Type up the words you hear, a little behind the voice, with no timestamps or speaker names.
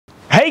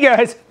Hey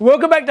guys,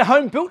 welcome back to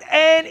Home Built,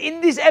 and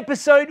in this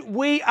episode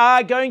we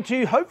are going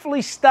to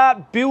hopefully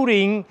start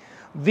building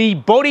the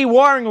body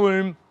wiring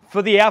loom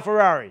for the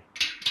Alfarrari.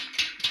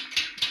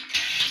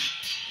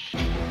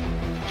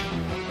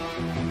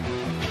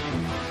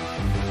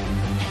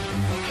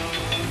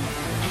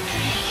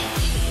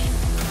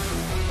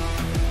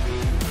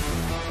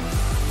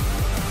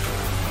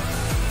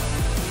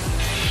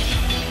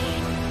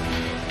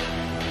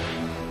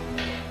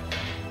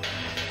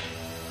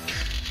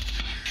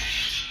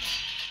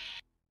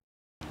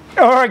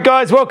 All right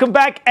guys, welcome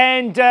back,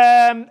 and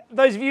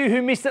those of you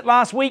who missed it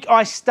last week,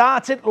 I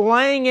started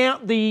laying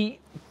out the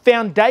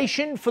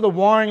foundation for the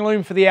wiring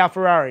loom for the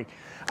Alfarrari.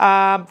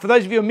 For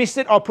those of you who missed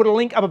it, I'll put a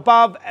link up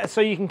above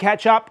so you can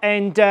catch up,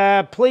 and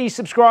please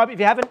subscribe if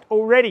you haven't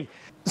already.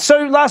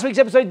 So last week's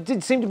episode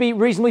did seem to be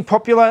reasonably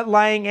popular,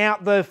 laying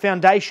out the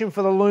foundation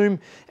for the loom,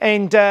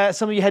 and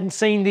some of you hadn't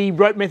seen the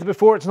rope method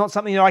before. It's not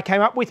something that I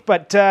came up with,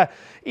 but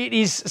it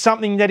is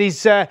something that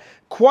is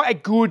quite a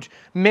good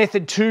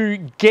method to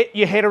get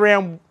your head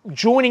around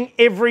joining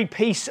every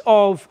piece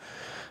of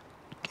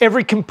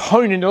every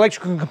component,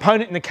 electrical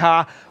component in the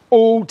car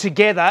all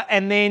together,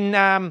 and then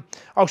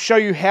I'll show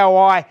you how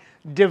I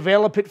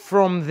develop it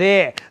from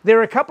there. There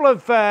are a couple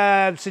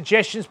of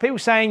suggestions, people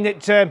saying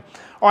that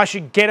I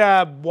should get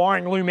a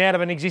wiring loom out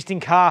of an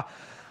existing car.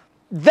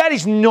 That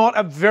is not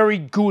a very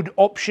good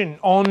option.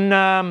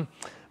 On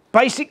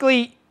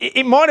basically,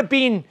 it might have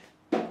been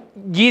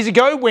years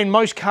ago when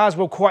most cars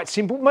were quite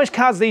simple. Most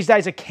cars these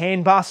days are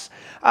CAN bus.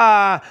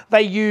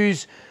 They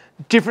use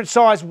different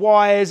size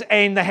wires,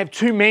 and they have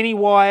too many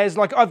wires.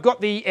 Like I've got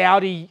the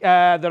Audi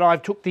that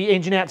I've took the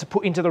engine out to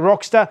put into the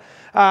Rockster.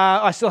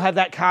 I still have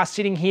that car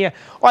sitting here.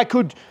 I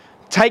could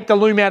take the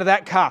loom out of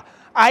that car.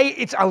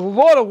 It's a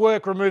lot of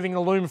work removing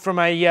the loom from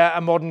a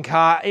modern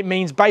car. It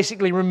means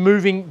basically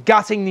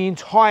gutting the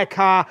entire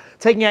car,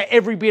 taking out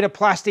every bit of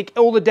plastic,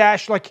 all the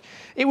dash. Like,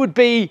 it would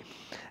be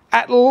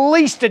at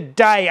least a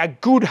day, a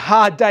good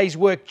hard day's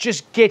work,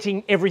 just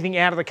getting everything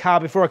out of the car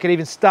before I could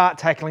even start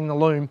tackling the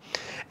loom.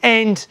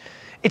 And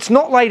it's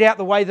not laid out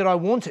the way that I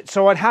want it,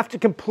 so I'd have to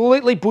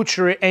completely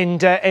butcher it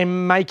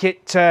and make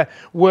it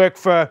work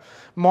for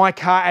my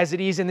car as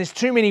it is, and there's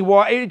too many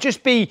wires.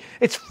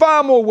 It's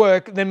far more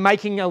work than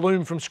making a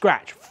loom from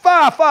scratch.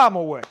 Far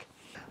more work.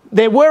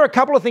 There were a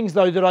couple of things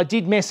though that I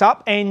did mess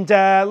up, and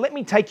let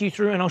me take you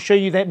through and I'll show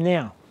you them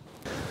now.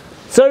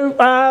 So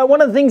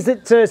one of the things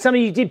that some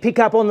of you did pick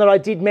up on that I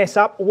did mess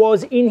up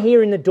was in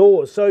here in the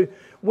doors. So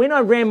when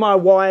I ran my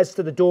wires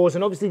to the doors,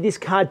 and obviously this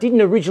car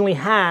didn't originally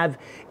have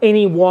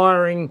any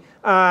wiring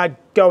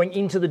going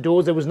into the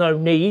doors, there was no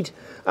need.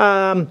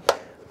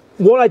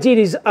 What I did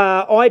is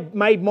I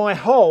made my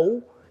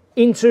hole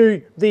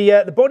into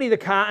the body of the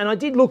car, and I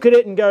did look at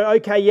it and go,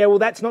 okay, yeah, well,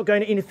 that's not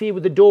going to interfere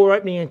with the door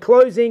opening and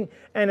closing,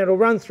 and it'll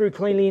run through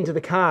cleanly into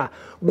the car.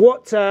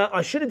 What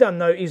I should have done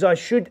though is I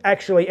should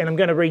actually, and I'm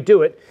going to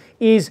redo it,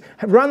 is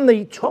run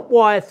the top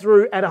wire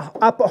through at a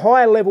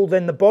higher level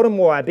than the bottom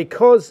wire,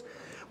 because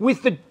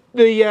with the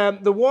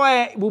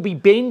wire will be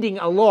bending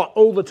a lot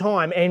all the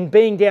time, and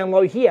being down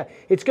low here,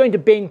 it's going to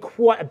bend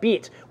quite a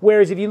bit.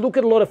 Whereas if you look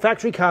at a lot of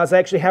factory cars, they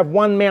actually have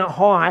one mount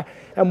high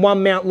and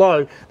one mount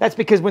low. That's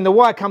because when the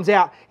wire comes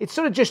out, it's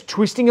sort of just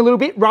twisting a little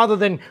bit rather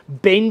than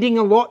bending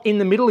a lot in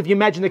the middle. If you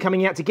imagine they're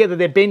coming out together,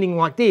 they're bending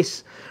like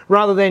this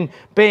rather than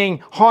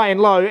being high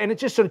and low, and it's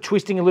just sort of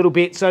twisting a little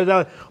bit. So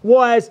the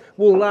wires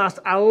will last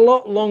a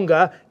lot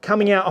longer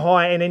coming out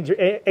high and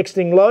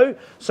exiting low.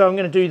 So I'm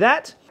going to do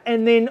that.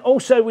 And then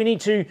also we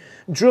need to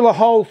drill a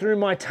hole through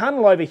my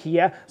tunnel over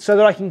here so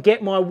that I can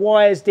get my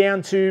wires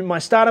down to my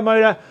starter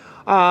motor,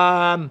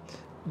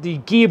 the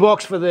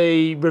gearbox for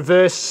the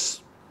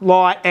reverse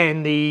light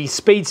and the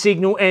speed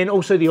signal, and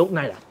also the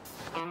alternator.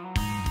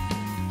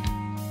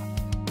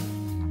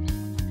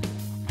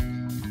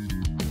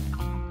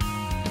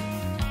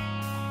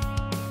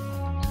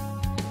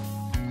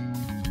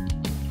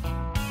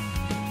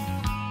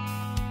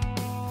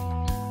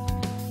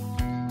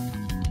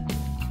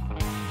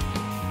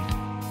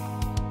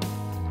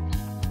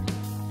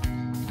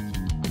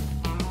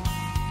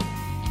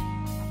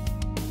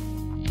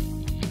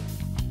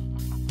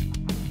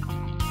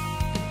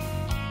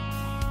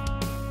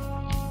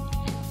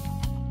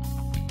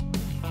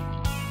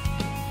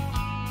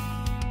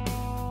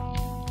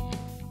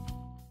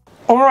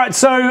 All right,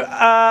 so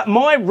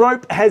my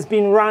rope has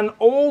been run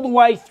all the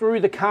way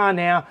through the car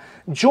now,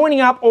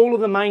 joining up all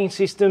of the main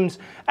systems,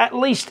 at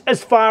least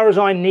as far as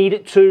I need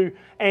it to,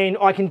 and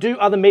I can do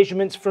other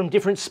measurements from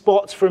different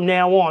spots from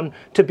now on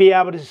to be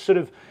able to sort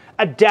of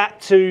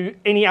adapt to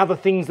any other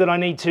things that I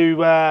need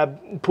to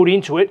put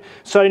into it.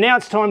 So now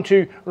it's time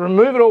to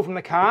remove it all from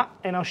the car,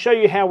 and I'll show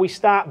you how we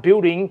start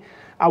building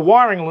a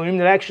wiring loom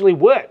that actually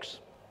works,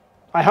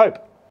 I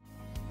hope.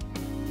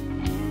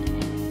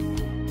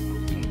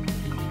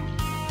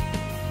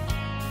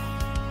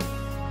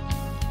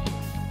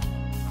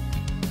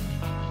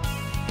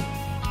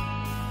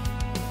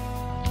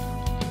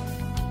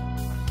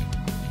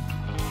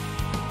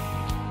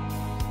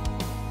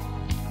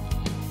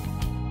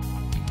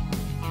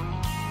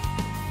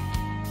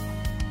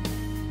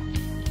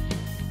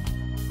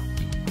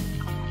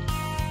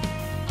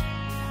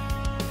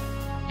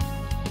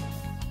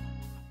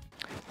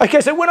 Okay,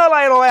 so when I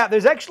lay it all out,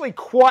 there's actually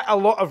quite a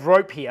lot of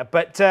rope here,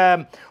 but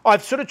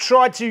I've sort of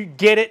tried to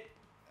get it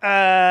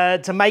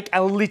to make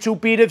a little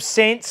bit of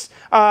sense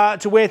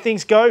to where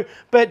things go,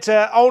 but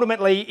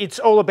ultimately it's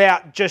all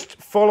about just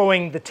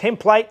following the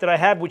template that I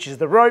have, which is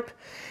the rope,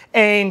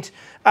 and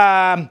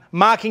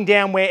marking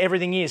down where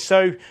everything is.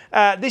 So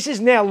this is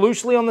now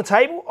loosely on the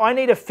table. I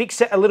need to fix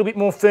it a little bit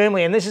more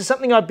firmly, and this is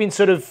something I've been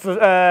sort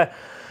of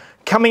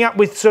coming up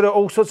with sort of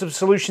all sorts of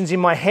solutions in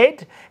my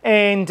head,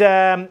 and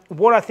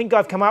what I think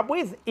I've come up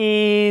with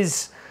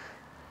is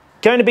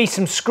going to be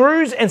some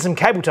screws and some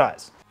cable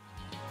ties.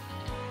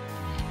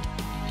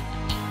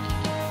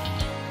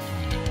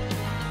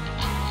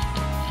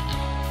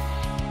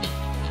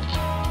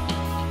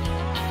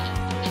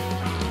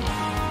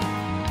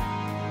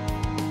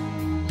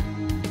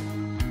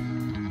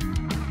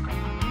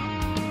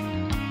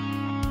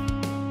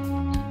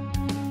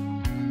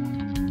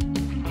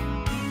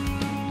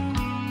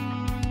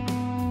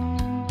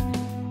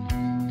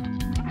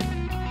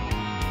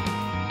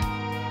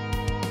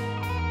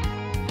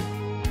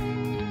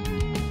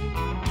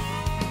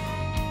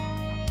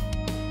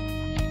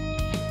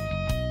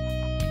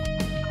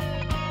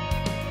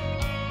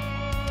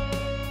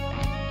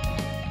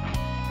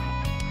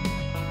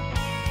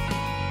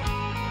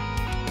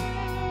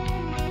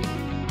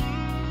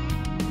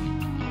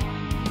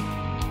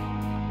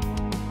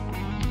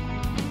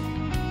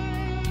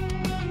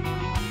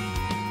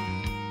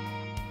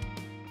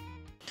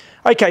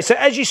 Okay, so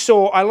as you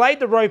saw, I laid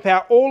the rope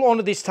out all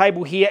onto this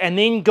table here and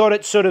then got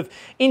it sort of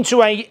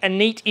into a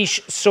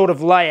neat-ish sort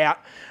of layout.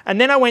 And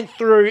then I went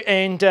through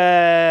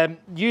and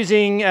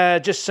using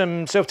just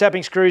some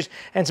self-tapping screws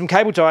and some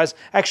cable ties.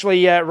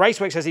 Actually,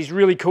 Raceworks has these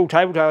really cool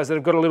cable ties that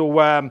have got a little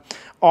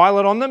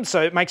eyelet on them,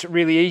 so it makes it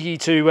really easy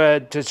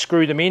to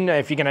screw them in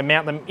if you're going to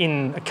mount them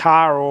in a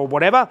car or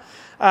whatever.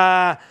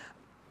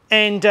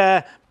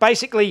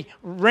 Basically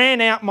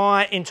ran out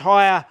my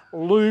entire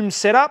loom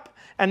setup.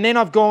 And then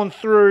I've gone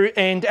through,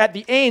 and at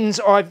the ends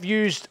I've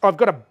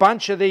got a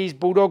bunch of these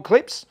Bulldog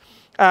clips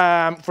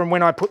from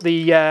when I put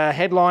the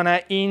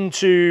headliner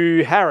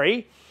into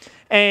Harry,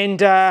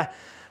 and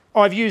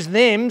I've used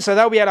them so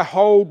they'll be able to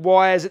hold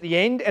wires at the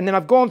end. And then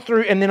I've gone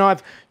through and then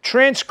I've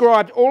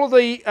transcribed all of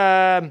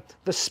the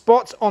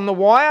spots on the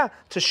wire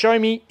to show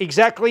me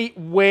exactly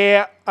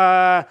where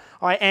I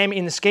am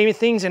in the scheme of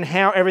things and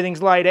how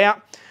everything's laid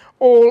out,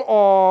 all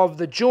of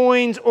the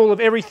joins, all of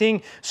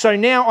everything. So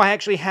now I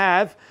actually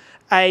have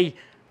a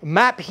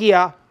map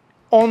here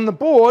on the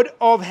board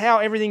of how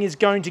everything is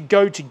going to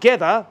go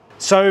together.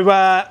 So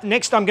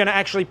next I'm going to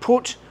actually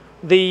put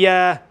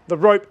the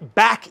rope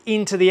back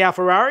into the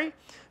Alfarrari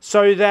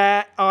so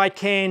that I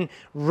can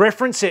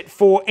reference it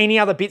for any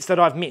other bits that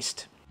I've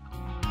missed.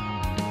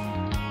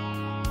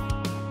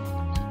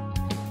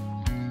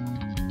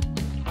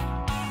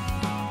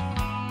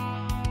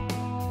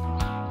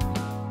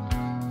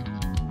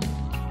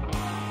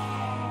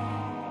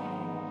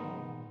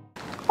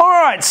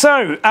 Alright,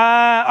 so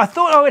I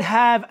thought I would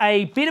have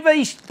a bit of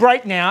a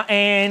break now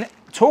and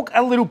talk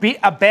a little bit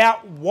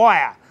about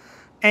wire.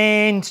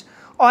 And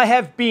I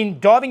have been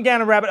diving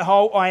down a rabbit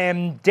hole. I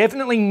am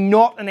definitely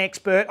not an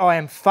expert, I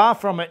am far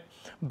from it,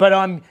 but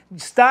I'm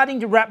starting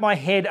to wrap my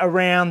head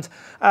around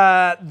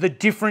the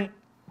different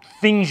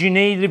things you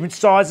need, the different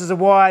sizes of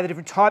wire, the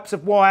different types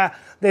of wire.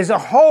 There's a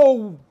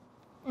whole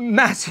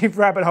massive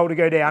rabbit hole to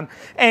go down.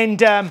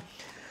 And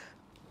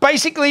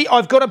basically,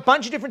 I've got a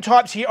bunch of different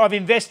types here. I've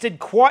invested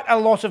quite a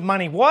lot of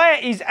money. Wire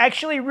is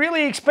actually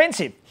really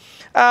expensive.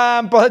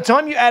 By the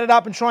time you add it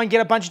up and try and get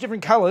a bunch of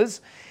different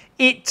colors,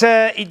 it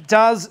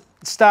does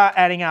start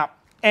adding up.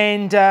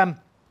 And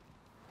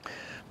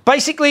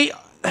basically,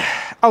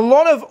 a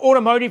lot of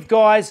automotive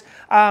guys,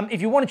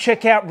 if you want to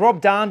check out,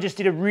 Rob Darn just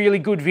did a really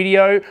good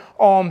video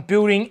on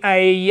building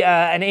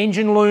an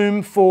engine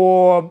loom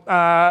for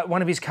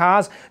one of his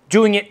cars,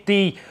 doing it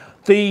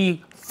the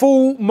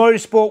full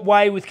motorsport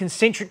way with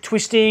concentric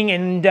twisting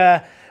and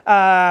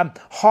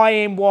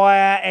high-end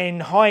wire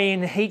and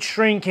high-end heat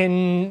shrink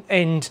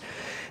and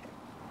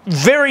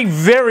very,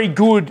 very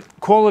good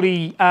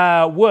quality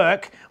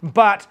work,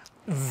 but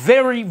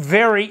very,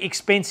 very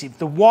expensive.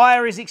 The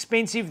wire is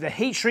expensive, the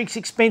heat shrink's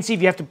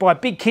expensive, you have to buy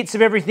big kits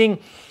of everything,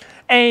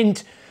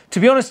 and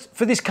to be honest,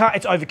 for this car,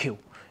 it's overkill.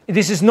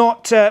 This is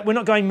not, we're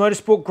not going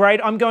motorsport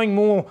grade, I'm going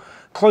more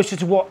closer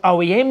to what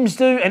OEMs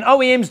do, and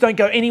OEMs don't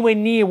go anywhere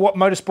near what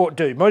motorsport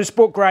do.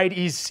 Motorsport grade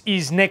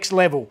is next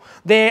level.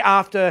 They're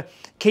after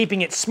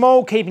keeping it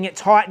small, keeping it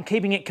tight, and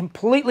keeping it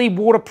completely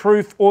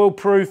waterproof,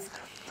 oil-proof,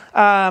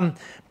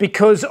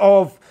 because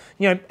of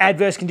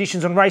adverse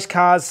conditions on race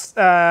cars,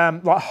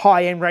 like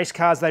high-end race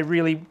cars, they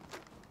really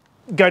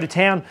go to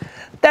town.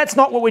 That's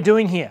not what we're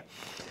doing here.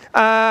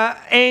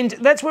 And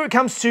that's where it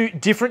comes to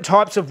different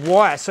types of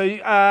wire.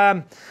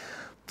 So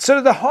sort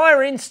of the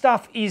higher end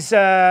stuff is,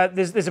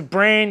 there's a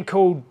brand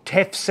called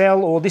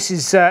Tefcel, or this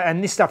is,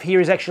 and this stuff here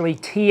is actually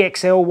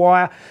TXL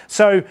wire.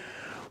 So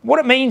what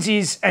it means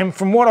is, and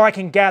from what I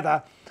can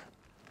gather,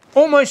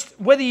 almost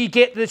whether you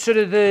get the sort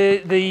of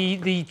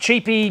the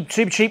cheapy,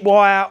 super cheap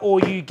wire, or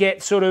you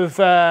get sort of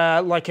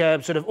like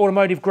a sort of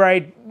automotive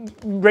grade,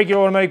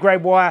 regular automotive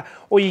grade wire,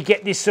 or you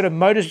get this sort of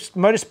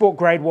motorsport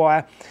grade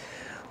wire,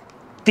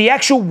 the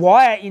actual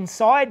wire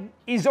inside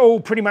is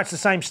all pretty much the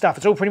same stuff.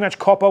 It's all pretty much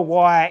copper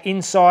wire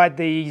inside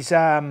these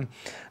sheaths.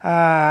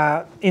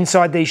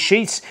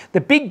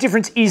 The big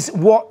difference is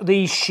what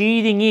the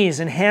sheathing is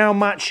and how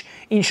much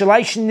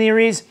insulation there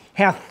is,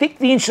 how thick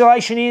the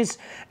insulation is,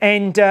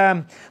 and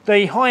the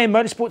high-end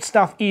motorsport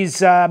stuff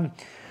is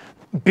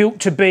built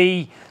to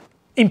be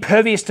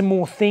impervious to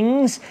more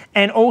things,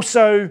 and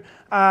also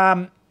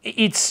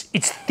it's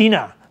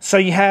thinner. So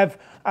you have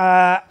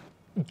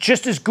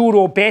just as good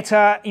or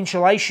better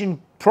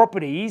insulation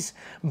properties,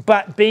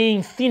 but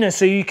being thinner,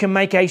 so you can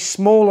make a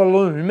smaller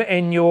loom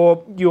and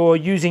you're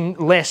using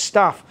less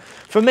stuff.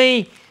 For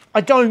me,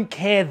 I don't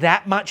care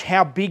that much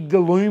how big the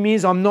loom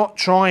is. I'm not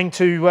trying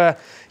to,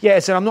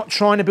 I'm not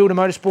trying to build a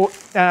motorsport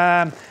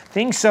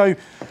thing. So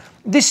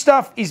this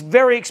stuff is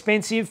very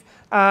expensive,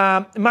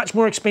 much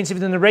more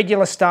expensive than the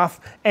regular stuff,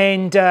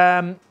 and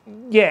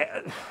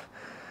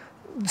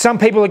some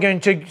people are going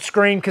to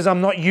scream because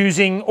I'm not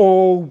using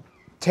all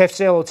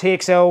TFCL or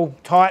TXL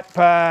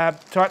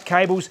type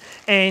cables,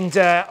 and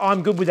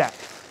I'm good with that.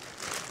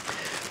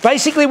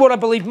 Basically, what I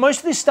believe most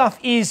of this stuff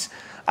is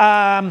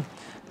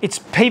it's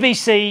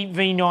PVC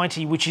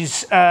V90, which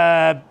is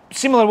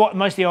similar to what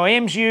most of the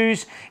OEMs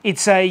use.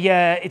 It's a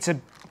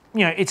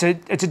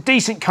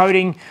decent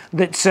coating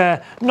that's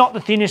not the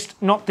thinnest,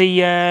 not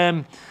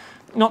the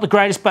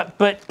greatest,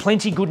 but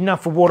plenty good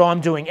enough for what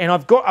I'm doing. And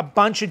I've got a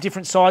bunch of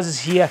different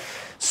sizes here.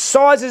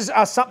 Sizes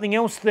are something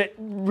else that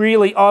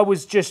really I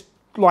was just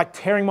like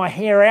tearing my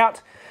hair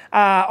out.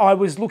 I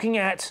was looking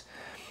at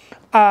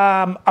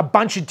a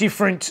bunch of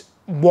different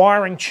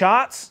wiring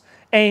charts,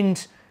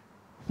 and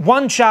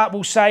one chart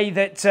will say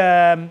that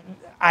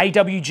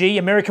AWG,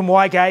 American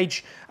Wire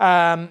Gauge,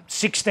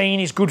 16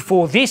 is good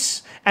for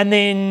this, and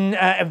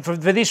then for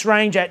this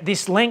range at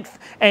this length,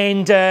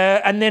 and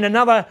then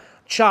another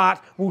chart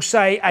will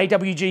say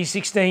AWG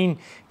 16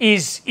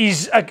 is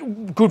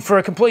good for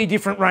a completely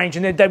different range,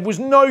 and there was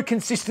no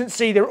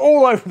consistency. They're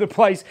all over the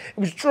place. It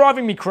was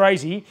driving me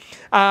crazy.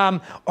 I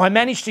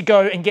managed to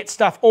go and get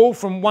stuff all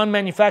from one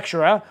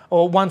manufacturer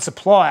or one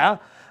supplier,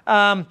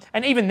 and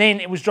even then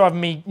it was driving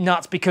me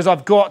nuts because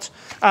I've got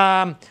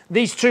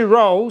these two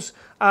rolls.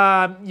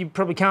 You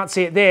probably can't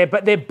see it there,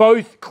 but they're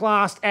both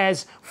classed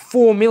as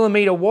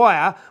 4mm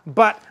wire,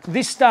 but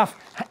this stuff,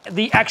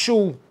 the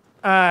actual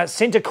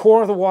center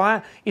core of the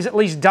wire is at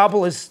least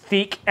double as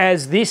thick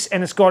as this,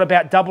 and it's got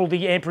about double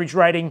the amperage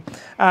rating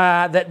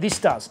that this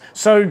does.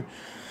 So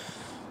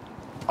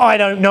I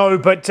don't know,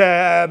 but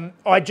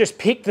I just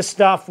picked the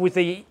stuff with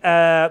the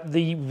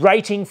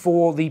rating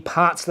for the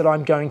parts that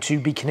I'm going to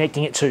be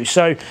connecting it to.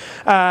 So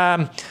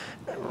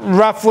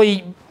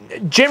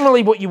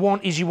generally what you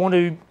want is you want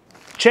to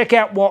check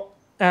out what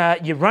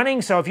you're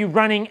running. So if you're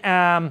running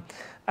a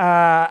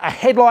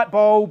headlight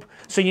bulb,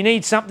 so you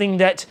need something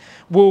that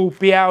will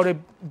be able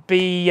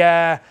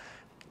to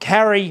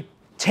carry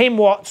 10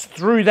 watts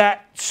through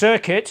that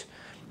circuit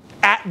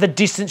at the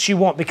distance you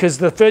want, because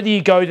the further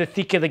you go, the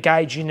thicker the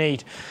gauge you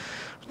need.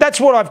 That's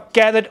what I've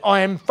gathered.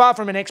 I am far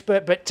from an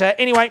expert, but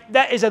anyway,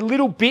 that is a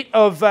little bit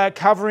of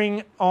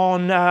covering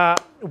on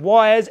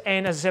wires,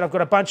 and as I said, I've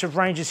got a bunch of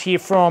ranges here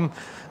from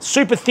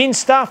super thin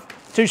stuff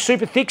to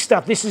super thick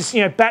stuff. This is,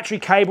 battery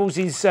cables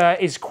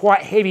is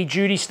quite heavy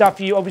duty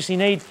stuff you obviously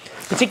need,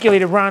 particularly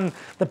to run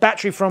the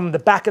battery from the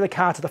back of the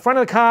car to the front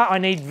of the car. I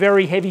need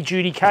very heavy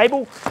duty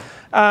cable.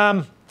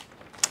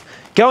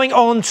 Going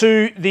on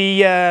to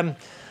the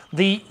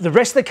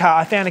rest of the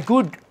car, I found a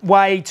good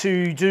way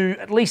to do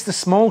at least the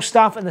small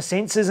stuff and the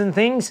sensors and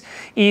things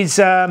is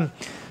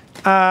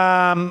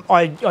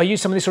I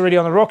used some of this already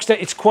on the Rockster.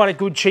 It's quite a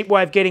good cheap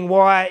way of getting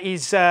wire.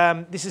 This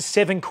is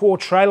 7-core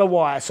trailer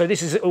wire. So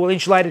this is all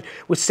insulated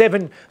with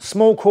 7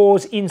 small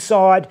cores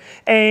inside,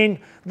 and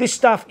this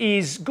stuff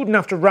is good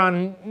enough to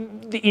run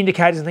the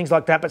indicators and things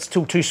like that, but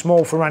still too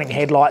small for running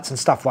headlights and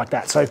stuff like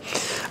that. So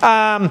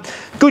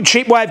good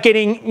cheap way of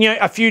getting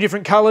a few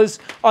different colors.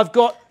 I've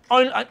got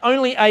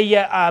only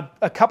a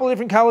couple of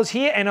different colors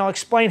here, and I'll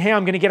explain how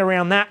I'm going to get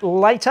around that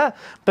later.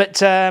 But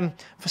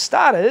for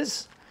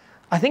starters,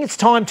 I think it's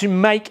time to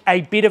make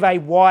a bit of a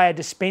wire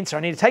dispenser. I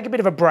need to take a bit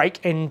of a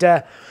break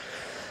and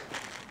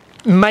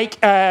make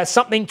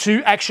something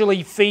to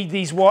actually feed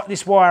this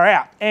wire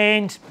out.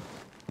 And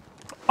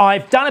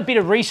I've done a bit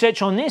of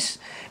research on this,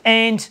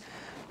 and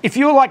if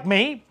you're like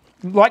me,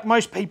 like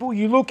most people,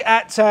 you look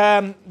at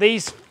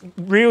these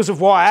reels of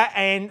wire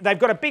and they've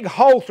got a big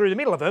hole through the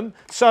middle of them.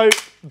 So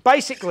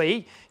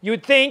basically, you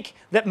would think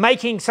that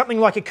making something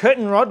like a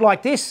curtain rod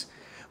like this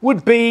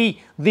would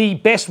be the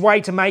best way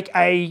to make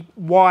a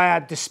wire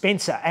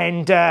dispenser.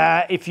 And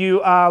if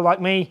you are like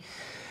me,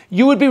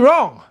 You would be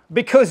wrong,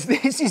 because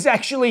this is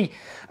actually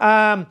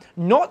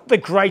not the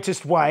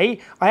greatest way.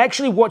 I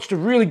actually watched a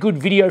really good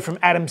video from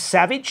Adam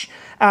Savage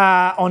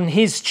on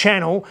his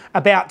channel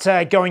about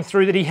going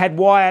through that. He had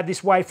wired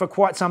this way for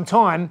quite some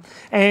time,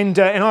 and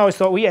I always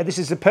thought, well, yeah, this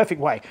is the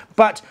perfect way.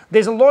 But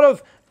there's a lot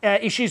of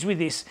issues with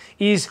this.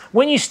 Is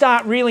when you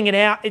start reeling it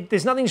out,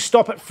 there's nothing to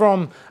stop it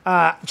from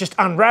just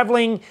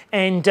unraveling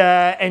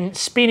and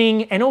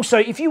spinning. And also,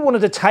 if you wanted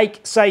to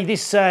take, say,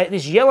 this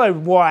yellow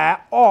wire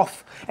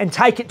off and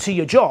take it to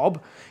your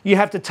job, you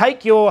have to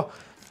take your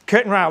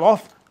curtain rail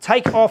off,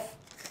 take off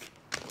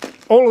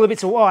all of the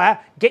bits of wire,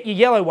 get your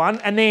yellow one,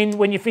 and then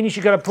when you finish,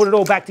 you've got to put it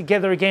all back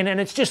together again,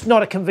 and it's just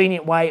not a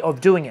convenient way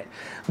of doing it.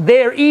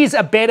 There is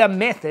a better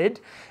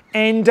method,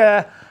 and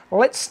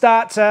let's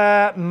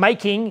start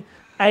making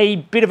a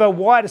bit of a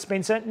wire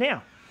dispenser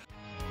now.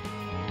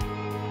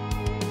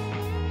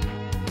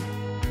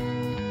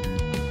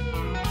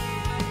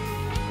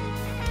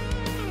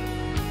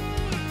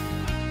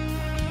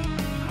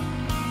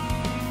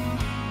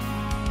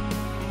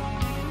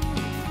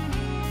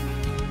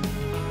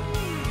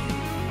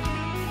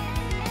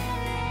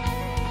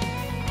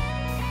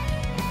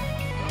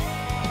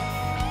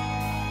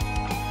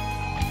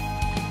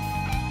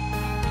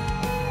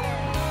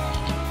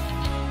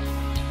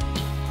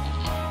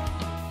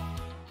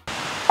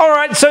 All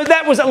right, so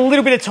that was a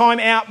little bit of time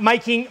out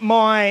making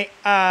my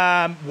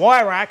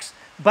wire racks,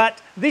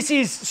 but this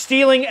is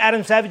stealing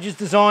Adam Savage's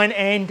design,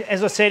 and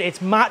as I said,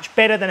 it's much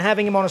better than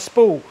having them on a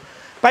spool.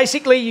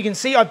 Basically, you can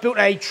see I've built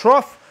a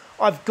trough.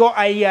 I've got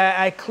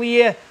a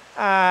clear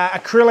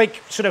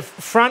acrylic sort of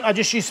front. I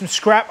just used some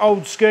scrap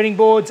old skirting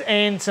boards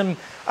and some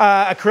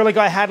acrylic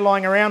I had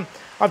lying around.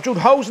 I've drilled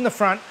holes in the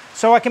front,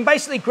 so I can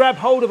basically grab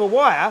hold of a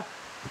wire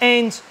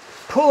and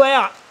pull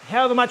out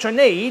however much I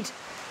need,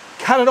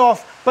 cut it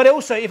off. But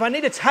also, if I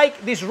need to take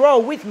this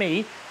roll with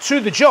me to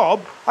the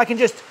job, I can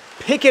just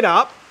pick it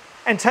up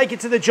and take it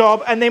to the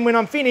job, and then when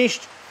I'm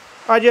finished,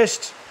 I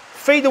just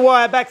feed the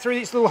wire back through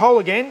this little hole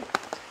again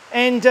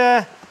and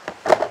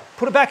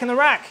put it back in the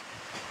rack.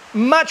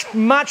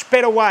 Much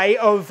better way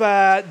of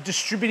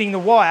distributing the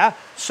wire.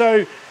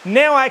 So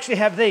now I actually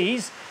have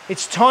these.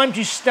 It's time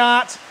to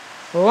start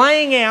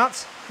laying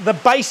out the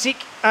basic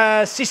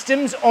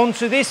systems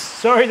onto this.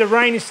 Sorry, the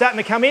rain is starting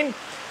to come in.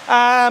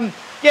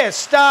 Yeah,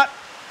 start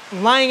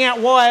laying out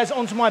wires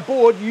onto my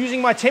board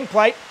using my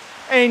template,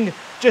 and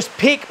just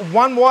pick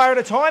one wire at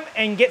a time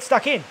and get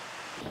stuck in.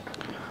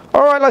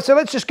 All right, so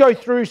let's just go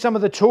through some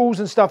of the tools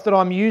and stuff that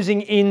I'm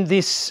using in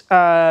this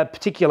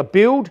particular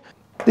build.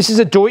 This is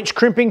a Deutsch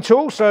crimping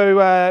tool,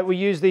 so we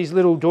use these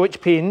little Deutsch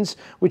pins,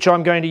 which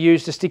I'm going to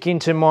use to stick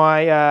into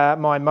my,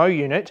 my mow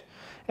unit.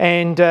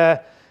 And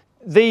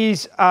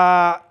these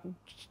are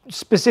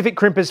specific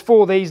crimpers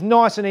for these,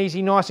 nice and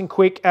easy, nice and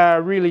quick,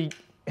 really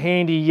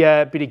handy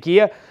bit of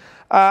gear.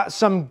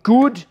 Some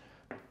good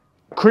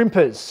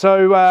crimpers.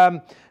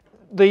 So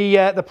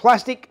the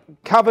plastic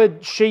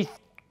covered sheath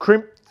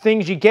crimp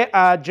things you get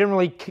are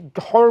generally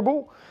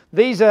horrible.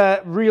 These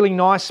are really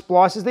nice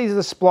splicers. These are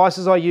the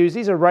splicers I use.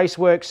 These are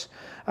Raceworks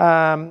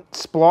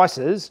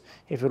splicers,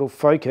 if it'll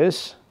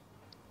focus.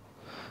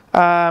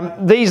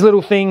 These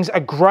little things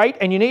are great,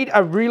 and you need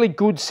a really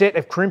good set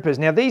of crimpers.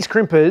 Now these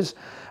crimpers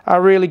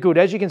are really good.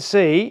 As you can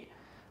see,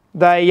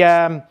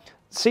 they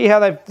see how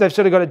they've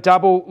sort of got a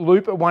double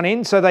loop at one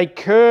end, so they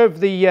curve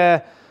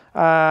the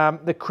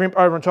crimp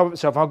over on top of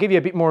itself. I'll give you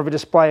a bit more of a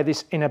display of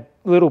this in a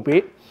little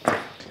bit.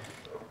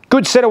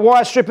 Good set of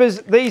wire strippers.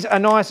 These are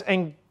nice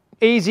and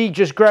easy.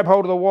 Just grab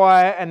hold of the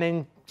wire and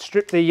then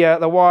strip the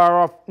wire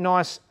off.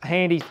 Nice,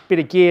 handy bit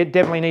of gear.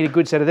 Definitely need a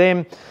good set of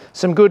them.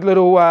 Some good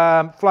little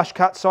flush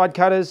cut side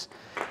cutters.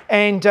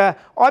 And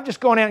I've just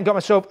gone out and got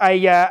myself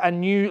a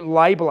new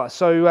labeler.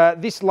 So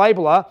this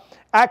labeler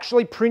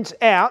actually prints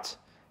out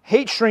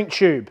heat shrink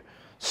tube.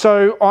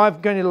 So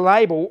I'm going to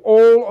label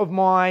all of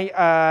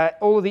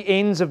the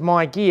ends of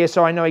my gear,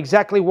 so I know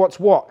exactly what's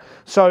what.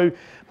 So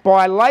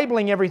by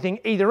labeling everything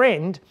either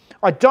end,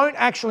 I don't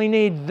actually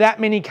need that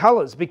many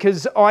colors,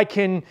 because I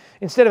can,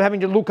 instead of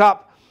having to look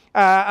up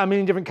a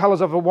million different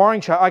colors of a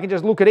wiring chart, I can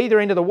just look at either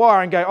end of the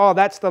wire and go, oh,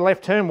 that's the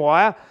left turn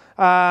wire.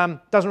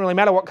 Doesn't really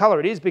matter what color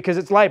it is because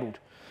it's labeled.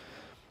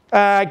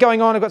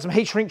 Going on, I've got some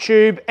heat shrink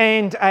tube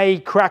and a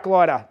crack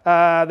lighter.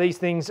 These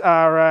things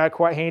are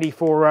quite handy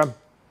for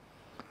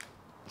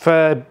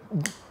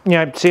you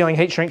know, sealing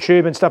heat shrink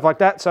tube and stuff like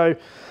that. So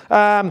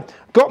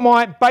got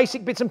my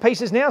basic bits and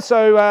pieces now.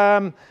 So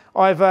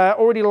I've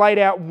already laid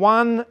out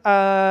one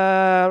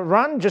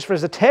run just for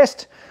as a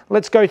test.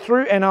 Let's go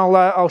through and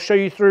I'll show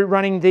you through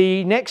running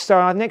the next.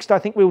 So next I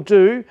think we'll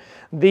do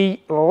the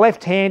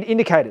left-hand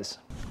indicators.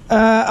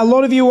 A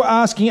lot of you were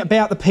asking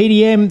about the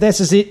PDM. This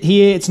is it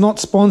here. It's not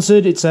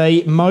sponsored. It's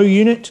a Mo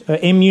unit,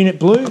 M unit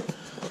blue.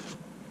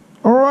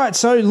 All right,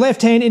 so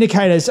left-hand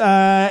indicators.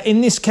 In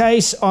this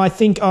case, I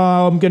think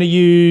I'm going to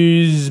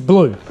use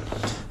blue.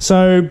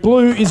 So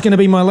blue is going to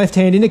be my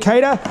left-hand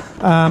indicator.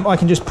 I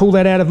can just pull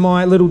that out of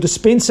my little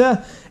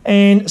dispenser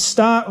and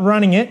start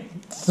running it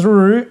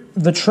through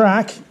the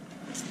track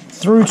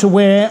through to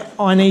where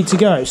I need to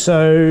go.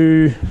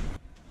 So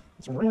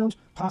Swing around,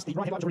 past the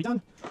right headlight, which I've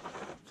already done.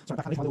 Sorry,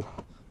 back underneath my little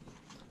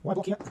white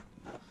block here.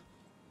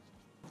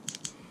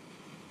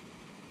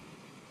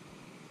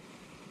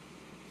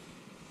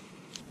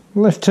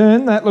 Left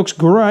turn, that looks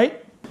great.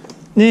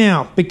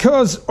 Now,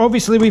 because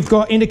obviously we've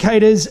got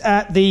indicators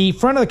at the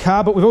front of the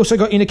car, but we've also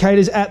got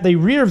indicators at the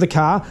rear of the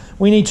car,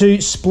 we need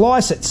to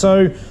splice it. So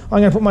I'm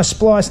going to put my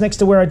splice next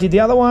to where I did the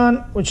other one,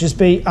 which is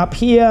be up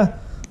here.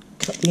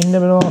 Cut the end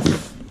of it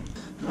off.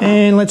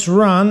 And let's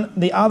run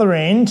the other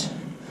end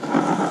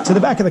to the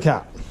back of the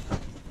car.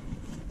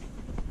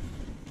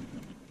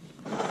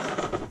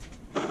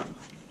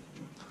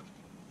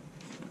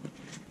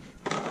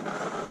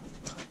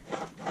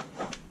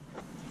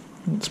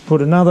 Let's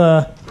put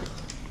another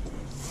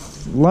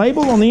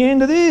label on the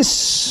end of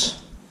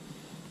this.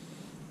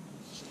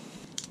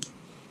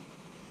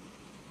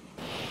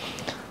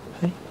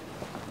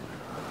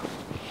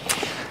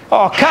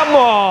 Oh, come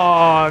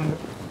on!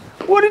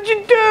 What did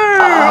you do?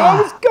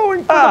 I was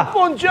going for the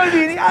Bon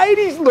Jovi in the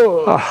 80s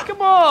look.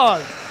 Come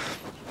on!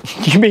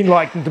 You mean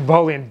like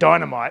Napoleon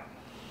Dynamite?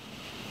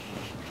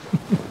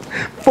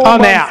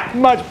 I'm out.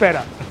 Much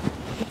better.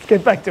 Let's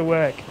get back to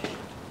work.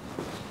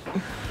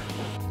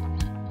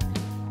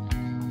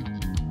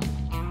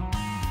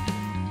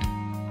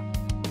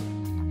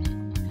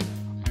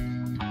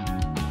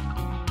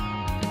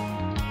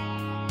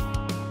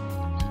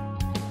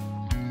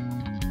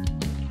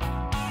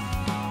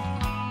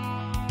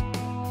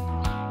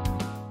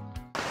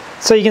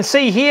 So you can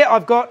see here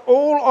I've got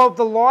all of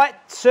the light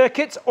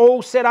circuits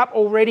all set up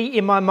already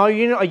in my Mo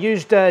unit. I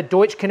used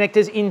Deutsch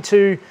connectors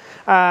into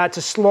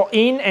to slot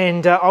in,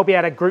 and I'll be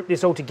able to group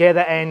this all together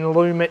and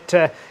loom it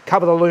to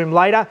cover the loom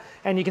later.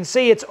 And you can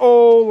see it's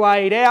all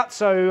laid out,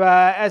 so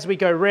as we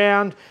go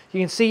round, you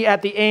can see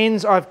at the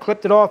ends I've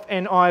clipped it off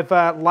and I've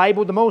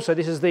labelled them all. So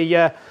this is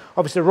the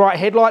obviously the right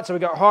headlight, so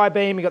we've got high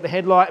beam, we've got the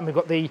headlight, and we've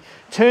got the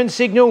turn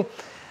signal.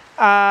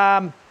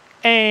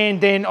 And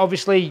then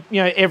obviously,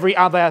 you know, every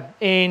other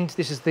end,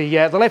 this is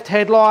the left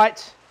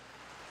headlight,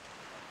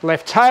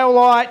 left tail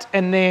light,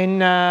 and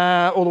then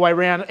all the way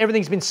around.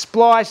 Everything's been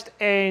spliced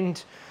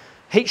and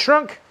heat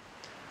shrunk.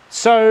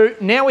 So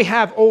now we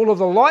have all of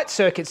the light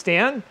circuits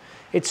down.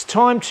 It's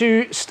time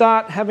to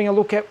start having a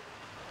look at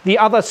the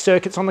other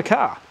circuits on the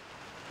car.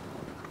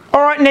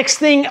 All right, next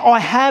thing, I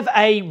have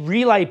a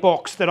relay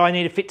box that I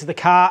need to fit to the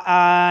car,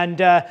 and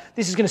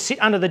this is going to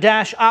sit under the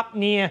dash up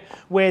near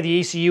where the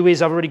ECU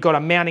is. I've already got a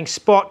mounting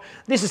spot.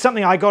 This is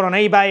something I got on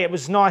eBay. It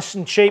was nice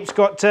and cheap. It's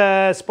got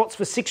spots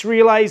for 6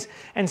 relays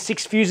and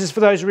 6 fuses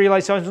for those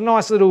relays, so it's a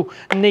nice little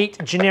neat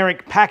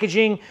generic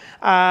packaging.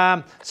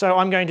 So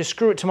I'm going to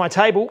screw it to my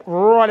table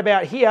right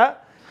about here.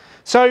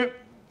 So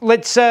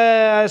let's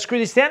screw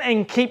this down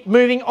and keep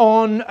moving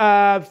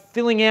on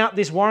filling out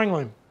this wiring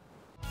loom.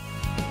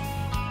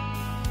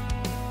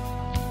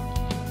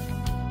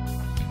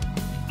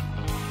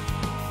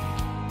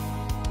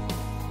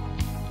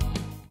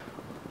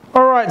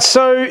 All right,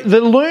 so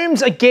the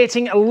looms are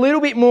getting a little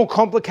bit more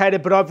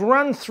complicated, but I've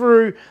run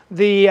through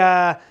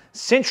the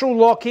central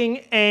locking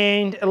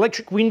and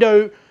electric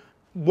window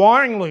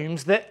wiring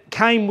looms that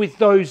came with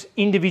those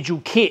individual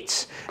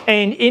kits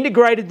and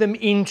integrated them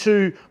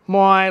into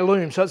my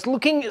loom. So it's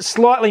looking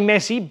slightly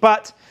messy,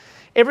 but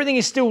everything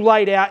is still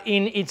laid out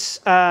in its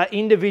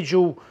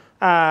individual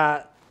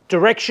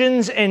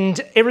directions,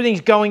 and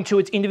everything's going to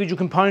its individual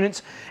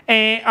components,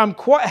 and I'm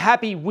quite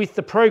happy with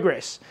the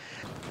progress.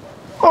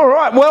 All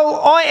right,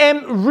 well, I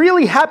am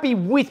really happy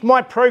with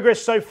my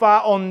progress so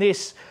far on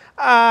this.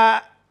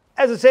 As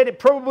I said, it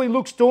probably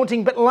looks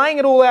daunting, but laying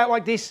it all out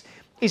like this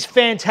is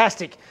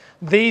fantastic.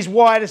 These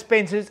wire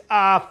dispensers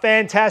are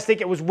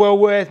fantastic. It was well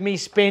worth me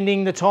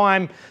spending the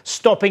time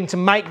stopping to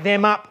make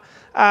them up.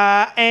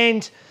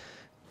 And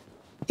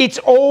it's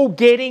all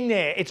getting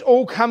there. It's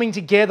all coming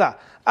together.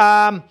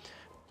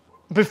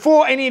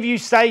 Before any of you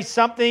say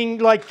something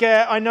like,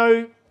 I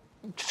know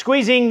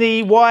squeezing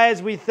the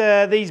wires with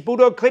these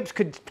bulldog clips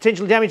could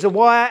potentially damage the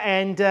wire,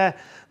 and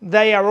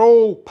they are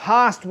all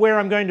past where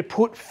I'm going to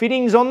put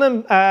fittings on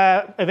them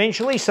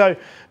eventually, so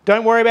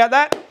don't worry about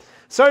that.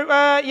 So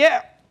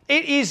yeah,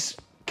 it is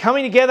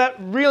coming together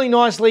really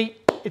nicely.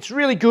 It's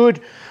really good,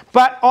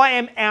 but I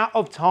am out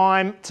of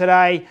time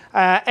today,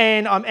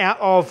 and I'm out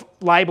of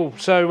label,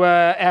 so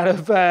out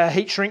of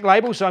heat shrink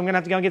label, so I'm going to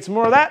have to go and get some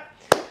more of that,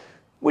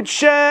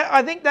 which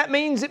I think that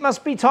means it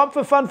must be time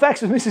for Fun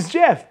Facts with Mrs.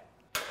 Jeff.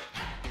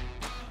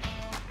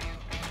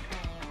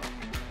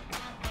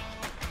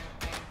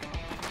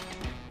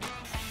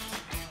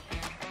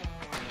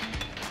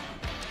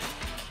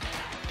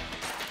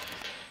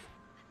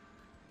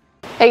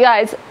 Hey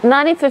guys,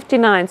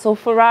 1959 saw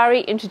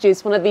Ferrari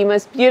introduce one of the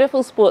most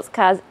beautiful sports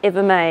cars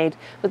ever made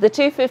with the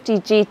 250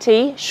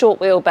 GT short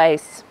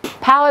wheelbase.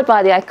 Powered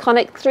by the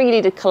iconic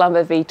 3-litre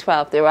Colombo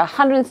V12, there were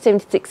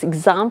 176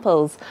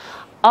 examples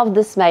of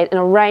this made in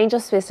a range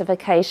of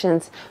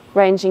specifications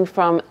ranging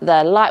from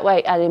the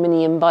lightweight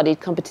aluminium-bodied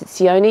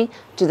Competizione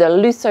to the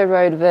Lusso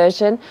Road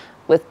version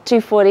with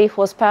 240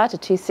 horsepower to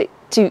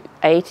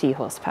 280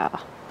 horsepower.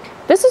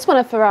 This was one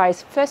of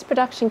Ferrari's first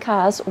production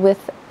cars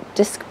with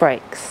disc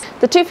brakes.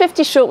 The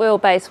 250 short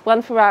wheelbase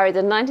won Ferrari the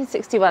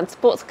 1961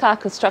 Sports Car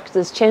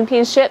Constructors'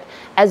 Championship,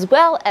 as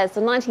well as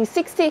the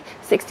 1960,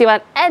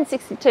 61 and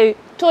 62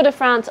 Tour de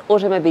France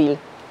Automobile.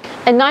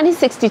 In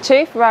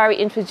 1962, Ferrari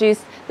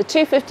introduced the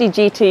 250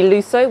 GT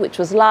Lusso, which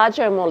was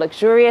larger and more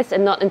luxurious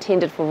and not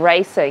intended for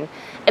racing.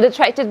 It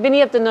attracted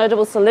many of the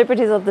notable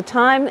celebrities of the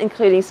time,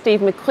 including Steve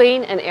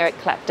McQueen and Eric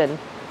Clapton.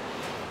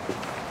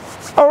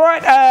 All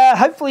right,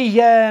 hopefully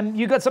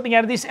you got something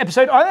out of this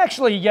episode. I'm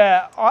actually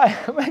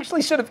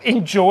sort of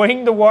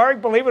enjoying the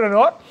wiring, believe it or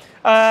not.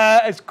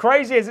 As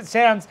crazy as it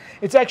sounds,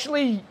 it's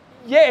actually,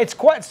 it's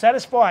quite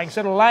satisfying,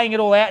 sort of laying it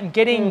all out and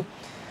getting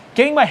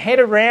my head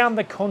around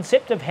the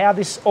concept of how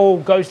this all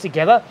goes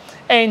together,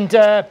 and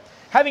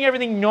having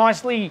everything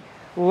nicely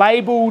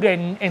labelled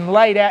and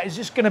laid out is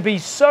just going to be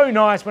so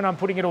nice when I'm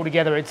putting it all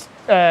together. It's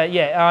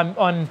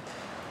I'm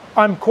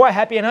quite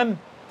happy, and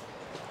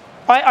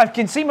I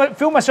can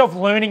feel myself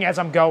learning as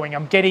I'm going.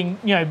 I'm getting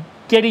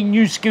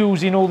new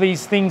skills in all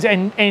these things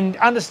and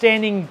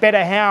understanding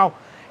better how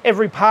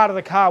every part of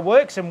the car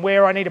works and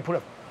where I need to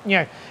put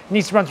it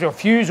needs to run through a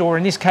fuse, or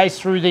in this case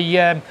through the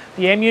M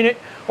unit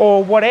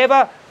or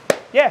whatever.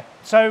 Yeah,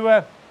 so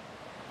I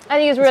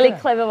think it's really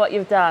clever what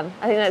you've done.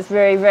 I think that's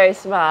very, very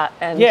smart.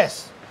 And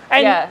yes,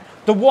 and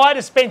the wire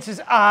dispensers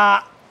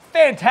are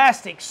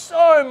fantastic,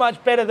 so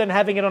much better than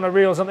having it on a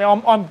reel or something.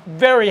 I'm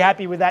very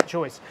happy with that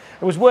choice.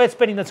 It was worth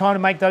spending the time to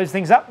make those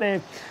things up.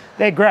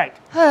 They're great.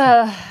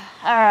 All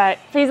right,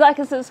 please like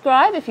and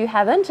subscribe if you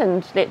haven't,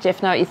 and let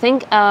Jeff know what you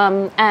think.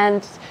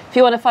 And if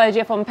you want to follow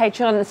Jeff on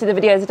Patreon and see the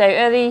videos a day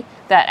early,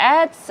 that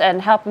adds,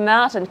 and help him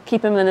out and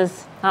keep him in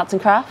his arts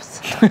and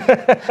crafts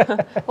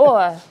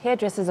or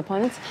hairdresser's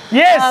appointments.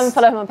 Yes.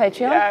 Follow him on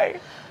Patreon. Yay.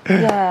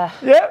 Yeah.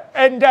 Yeah,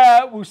 and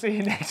we'll see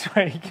you next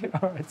week.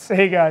 All right,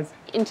 see you guys.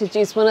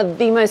 Introduce one of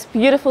the most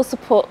beautiful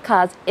support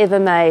cars ever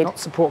made. Not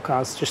support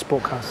cars, just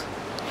sport cars.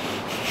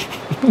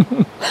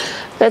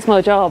 That's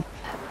my job.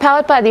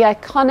 Powered by the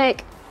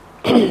iconic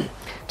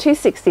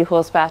 260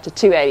 horsepower to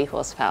 280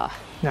 horsepower.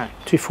 No,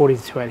 240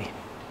 to 280.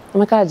 Oh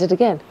my God, I did it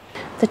again.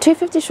 The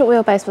 250 short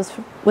wheelbase was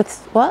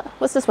with what?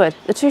 What's this word?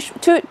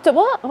 The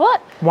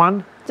what?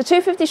 One. The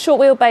 250 short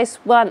wheelbase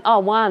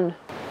won.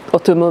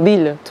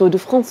 Automobile Tour de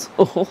France.